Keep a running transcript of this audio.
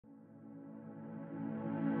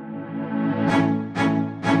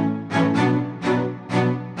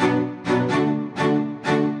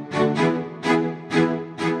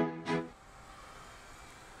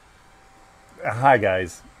Hi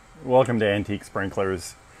guys, welcome to Antique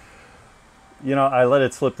Sprinklers. You know, I let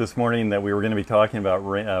it slip this morning that we were going to be talking about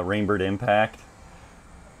Rainbird Impact,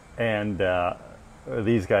 and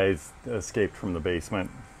these guys escaped from the basement,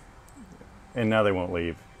 and now they won't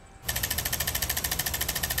leave.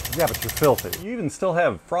 Yeah, but you're filthy. You even still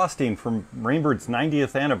have frosting from Rainbird's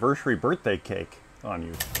 90th anniversary birthday cake on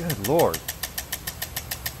you. Good Lord.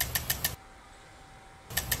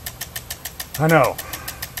 I know.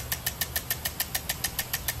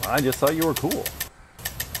 I just thought you were cool.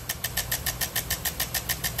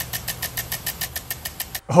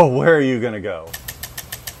 Oh, where are you going to go?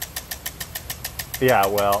 Yeah,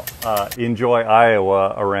 well, enjoy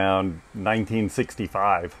Iowa around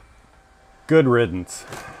 1965. Good riddance.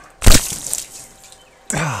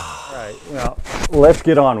 All right, well, let's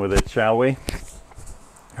get on with it, shall we?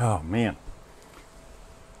 Oh, man.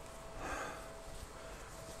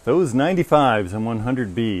 Those 95s and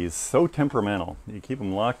 100Bs, so temperamental. You keep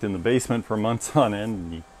them locked in the basement for months on end,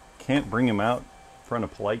 and you can't bring them out in front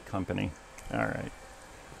of polite company. All right.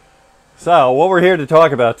 So what we're here to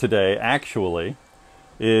talk about today, actually,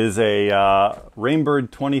 is a Rainbird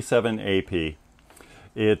 27 AP.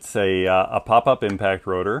 It's a pop-up impact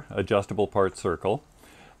rotor, adjustable part circle,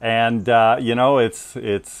 and you know, it's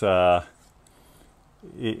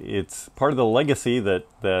part of the legacy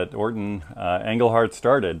that Orton Engelhart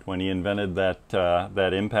started when he invented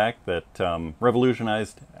that impact that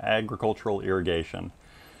revolutionized agricultural irrigation.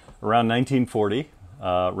 Around 1940,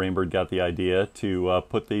 Rainbird got the idea to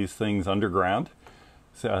put these things underground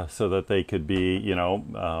so that they could be, you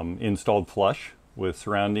know, installed flush with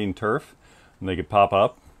surrounding turf, and they could pop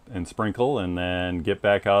up and sprinkle and then get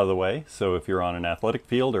back out of the way. So if you're on an athletic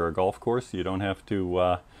field or a golf course, you don't have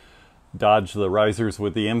to dodge the risers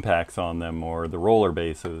with the impacts on them, or the roller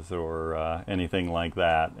bases, or anything like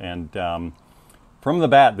that. And from the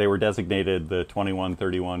bat, they were designated the 21,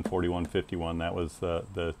 31, 41, 51. That was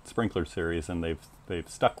the sprinkler series, and they've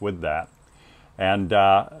stuck with that. And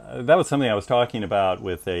that was something I was talking about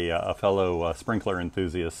with a fellow sprinkler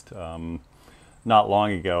enthusiast not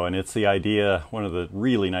long ago. And it's the idea, one of the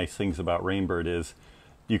really nice things about Rainbird is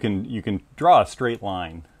you can draw a straight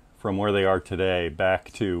line from where they are today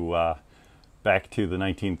back to the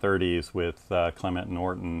 1930s with Clement and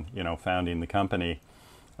Orton, you know, founding the company.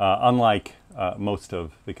 Unlike most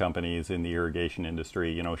of the companies in the irrigation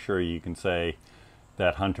industry, you know, sure, you can say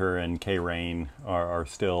that Hunter and K. Rain are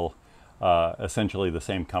still essentially the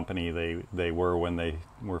same company they were when they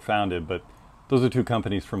were founded, but those are two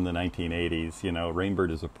companies from the 1980s. You know,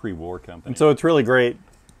 Rainbird is a pre-war company, and so it's really great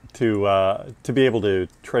to be able to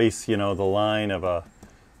trace, you know, the line of a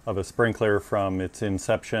sprinkler from its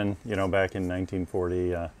inception, you know, back in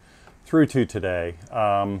 1940 through to today.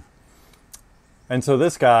 And so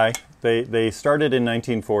this guy, they started in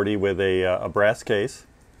 1940 with a brass case,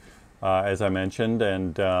 as I mentioned,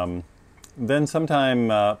 and then sometime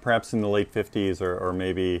perhaps in the late 50s or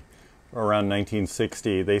maybe around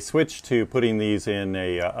 1960, they switched to putting these in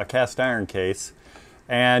a cast iron case,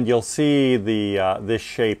 and you'll see this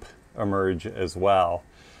shape emerge as well.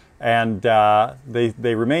 And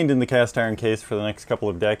they remained in the cast iron case for the next couple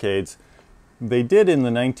of decades. They did in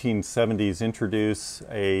the 1970s introduce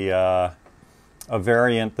a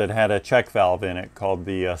variant that had a check valve in it called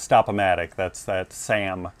the Stop-O-Matic. That's that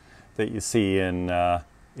SAM that you see in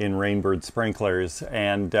Rainbird sprinklers.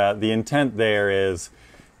 And the intent there is,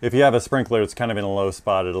 if you have a sprinkler that's kind of in a low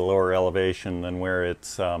spot at a lower elevation than where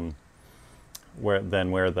it's where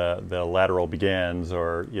the lateral begins,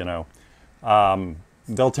 or, you know,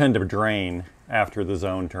 they'll tend to drain after the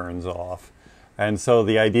zone turns off. And so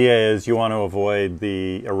the idea is you want to avoid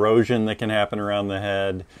the erosion that can happen around the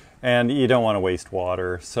head, and you don't want to waste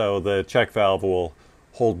water. So the check valve will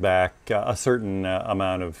hold back a certain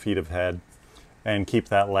amount of feet of head and keep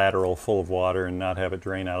that lateral full of water and not have it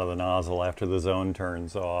drain out of the nozzle after the zone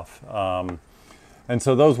turns off. And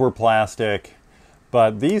so those were plastic,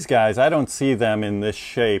 but these guys, I don't see them in this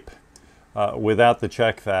shape without the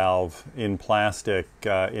check valve in plastic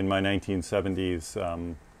in my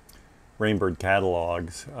 1970s Rainbird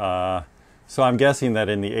catalogs. So I'm guessing that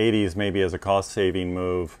in the 80s, maybe as a cost-saving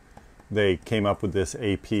move, they came up with this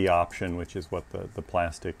AP option, which is what the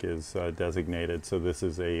plastic is designated. So this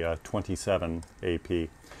is a 27 AP.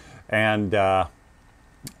 And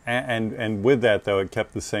with that, though, it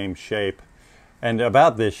kept the same shape. And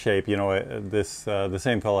about this shape, you know, the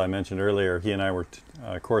same fellow I mentioned earlier, he and I were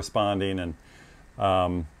corresponding, and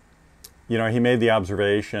you know, he made the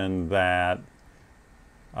observation that,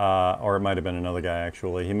 or it might have been another guy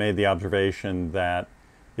actually, he made the observation that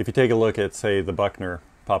if you take a look at, say, the Buckner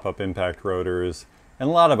pop-up impact rotors, and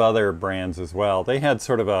a lot of other brands as well, they had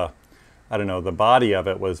sort of a I don't know, the body of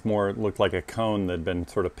it was more, looked like a cone that had been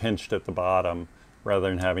sort of pinched at the bottom rather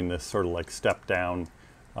than having this sort of like step down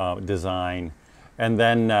design. And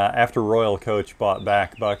then after Royal Coach bought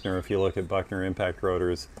back Buckner, if you look at Buckner impact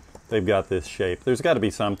rotors, they've got this shape. There's got to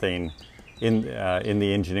be something in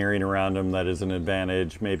the engineering around them that is an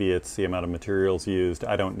advantage. Maybe it's the amount of materials used.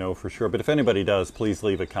 I don't know for sure. But if anybody does, please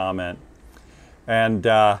leave a comment. And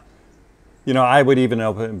you know, I would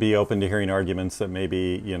even be open to hearing arguments that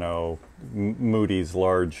maybe, you know, Moody's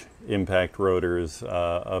large impact rotors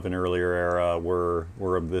of an earlier era were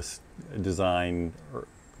of this design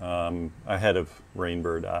ahead of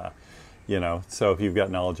Rainbird. You know, so if you've got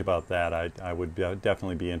knowledge about that, I would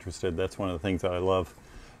definitely be interested. That's one of the things that I love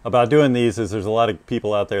about doing these, is there's a lot of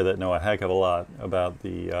people out there that know a heck of a lot about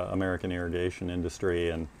the American irrigation industry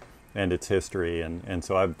and its history, and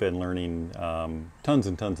so I've been learning tons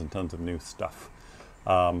and tons and tons of new stuff.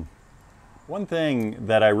 One thing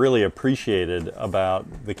that I really appreciated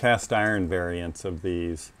about the cast iron variants of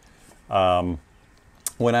these,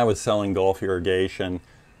 when I was selling golf irrigation,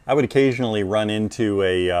 I would occasionally run into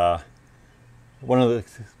a one of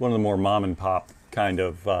the more mom and pop kind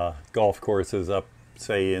of golf courses up,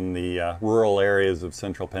 say, in the rural areas of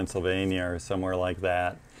central Pennsylvania or somewhere like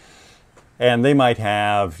that. And they might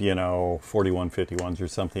have, you know, 4151s or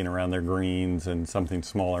something around their greens and something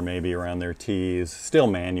smaller maybe around their tees, still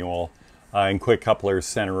manual, and quick couplers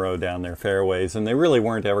center row down their fairways. And they really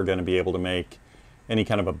weren't ever going to be able to make any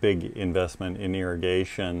kind of a big investment in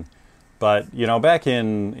irrigation. But, you know, back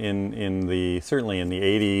in certainly in the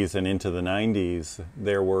 80s and into the 90s,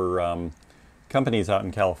 there were companies out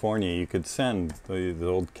in California you could send the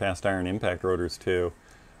old cast iron impact rotors to,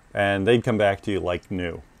 and they'd come back to you like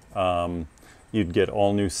new. You'd get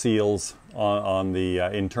all new seals on the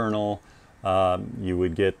internal. You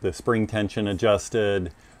would get the spring tension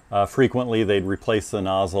adjusted. Frequently they'd replace the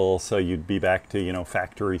nozzle, so you'd be back to, you know,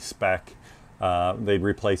 factory spec. They'd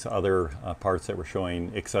replace other parts that were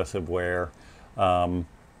showing excessive wear. And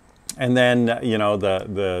then, you know,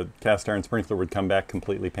 the cast iron sprinkler would come back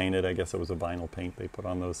completely painted. I guess it was a vinyl paint they put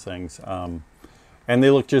on those things. And they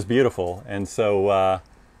looked just beautiful. And so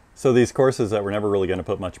so these courses that were never really going to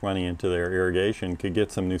put much money into their irrigation could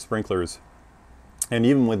get some new sprinklers. And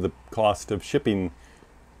even with the cost of shipping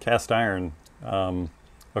cast iron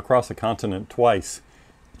across the continent twice,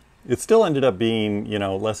 it still ended up being, you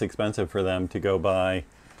know, less expensive for them to go buy,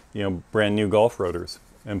 you know, brand new golf rotors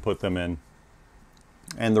and put them in.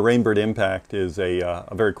 And the Rainbird Impact is a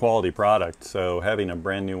very quality product, so having a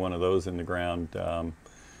brand new one of those in the ground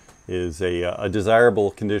is a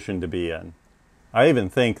desirable condition to be in. I even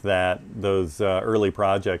think that those early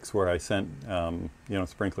projects where I sent you know,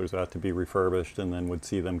 sprinklers out to be refurbished and then would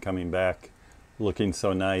see them coming back looking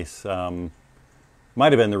so nice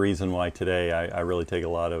might have been the reason why today I really take a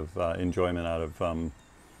lot of enjoyment out of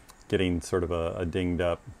getting sort of a dinged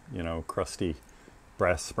up, you know, crusty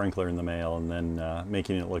brass sprinkler in the mail and then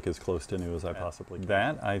making it look as close to new as I possibly can.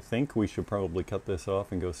 That, I think we should probably cut this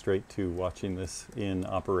off and go straight to watching this in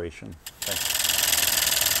operation. Thanks.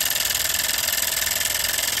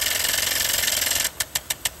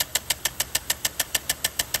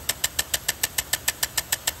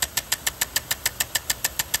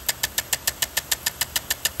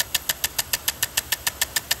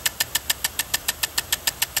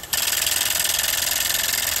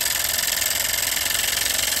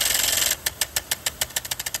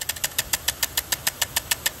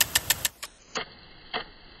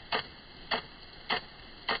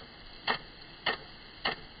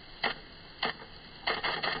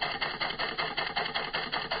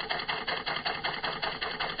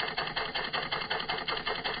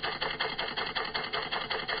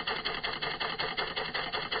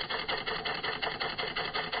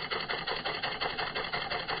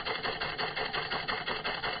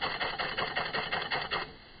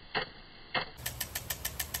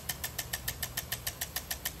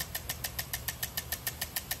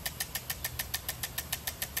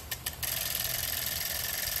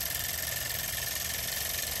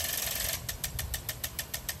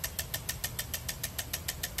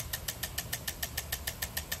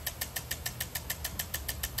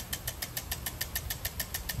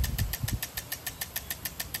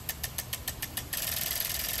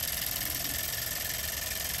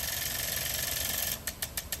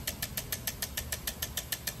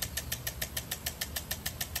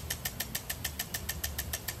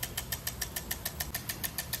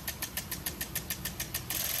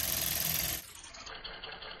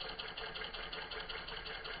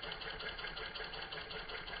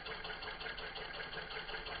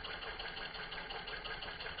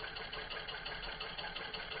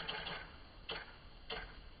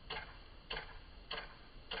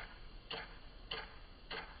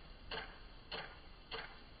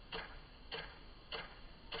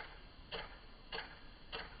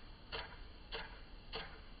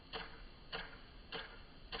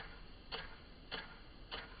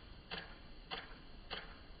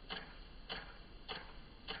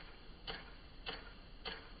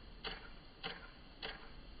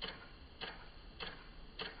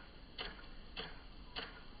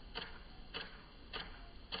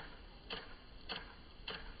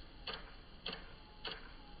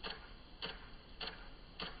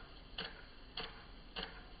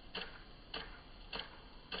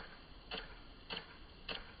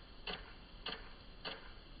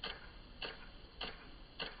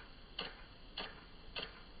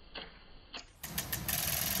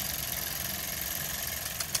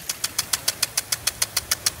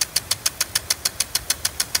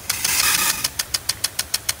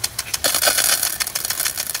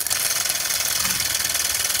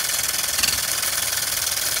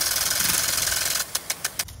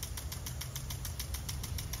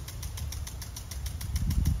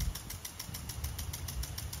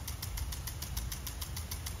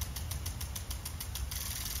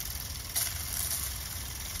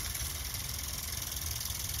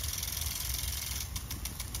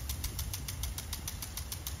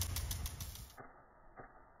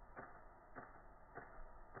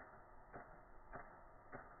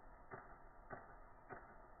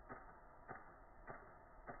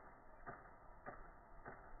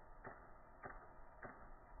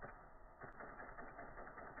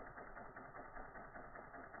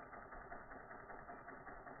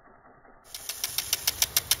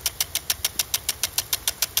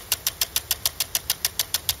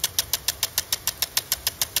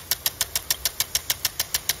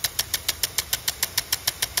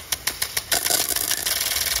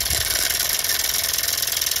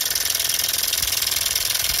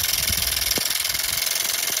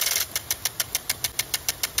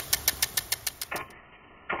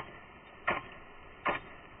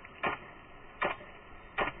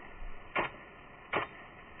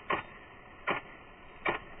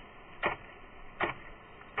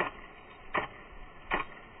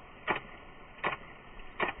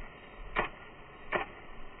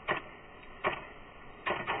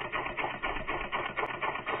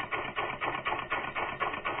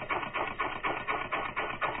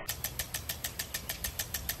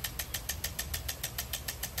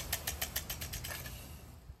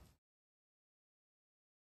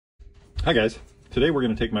 Hi guys, today we're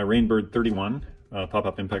going to take my Rainbird 31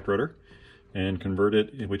 pop-up impact rotor and convert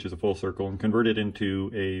it, which is a full circle, and convert it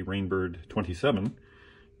into a Rainbird 27,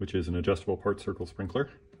 which is an adjustable part circle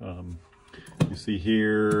sprinkler. You see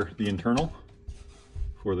here the internal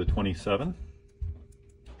for the 27.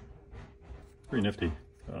 Pretty nifty.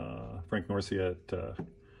 Frank Norsey at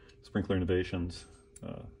Sprinkler Innovations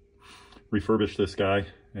refurbished this guy,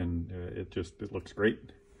 and it looks great.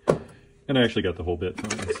 And I actually got the whole bit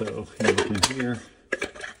from it, so you look in here.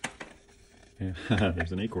 Yeah,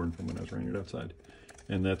 there's an acorn from when I was running it outside.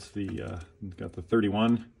 And that's got the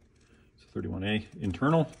 31, so 31A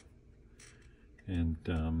internal. And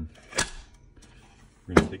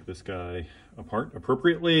we're going to take this guy apart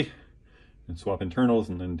appropriately and swap internals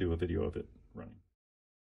and then do a video of it running.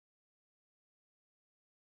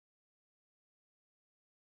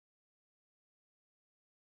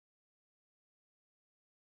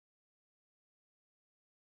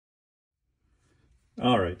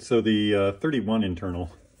 All right, so the 31 internal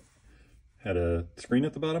had a screen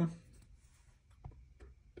at the bottom.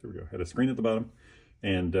 There we go, had a screen at the bottom.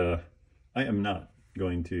 And I am not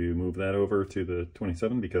going to move that over to the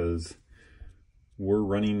 27 because we're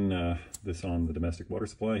running this on the domestic water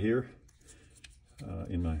supply here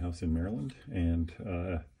in my house in Maryland. And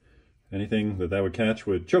anything that would catch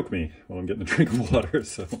would choke me while I'm getting a drink of water.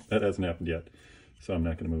 So that hasn't happened yet. So I'm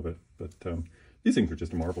not going to move it. But these things are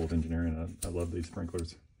just a marvel of engineering. I love these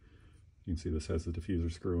sprinklers. You can see this has the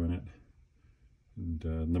diffuser screw in it.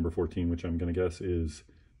 And number 14, which I'm going to guess is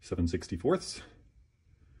 7/64ths.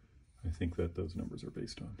 I think that those numbers are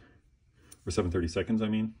based on, or 7/32, I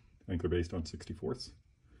mean. I think they're based on 64ths.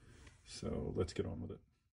 So let's get on with it.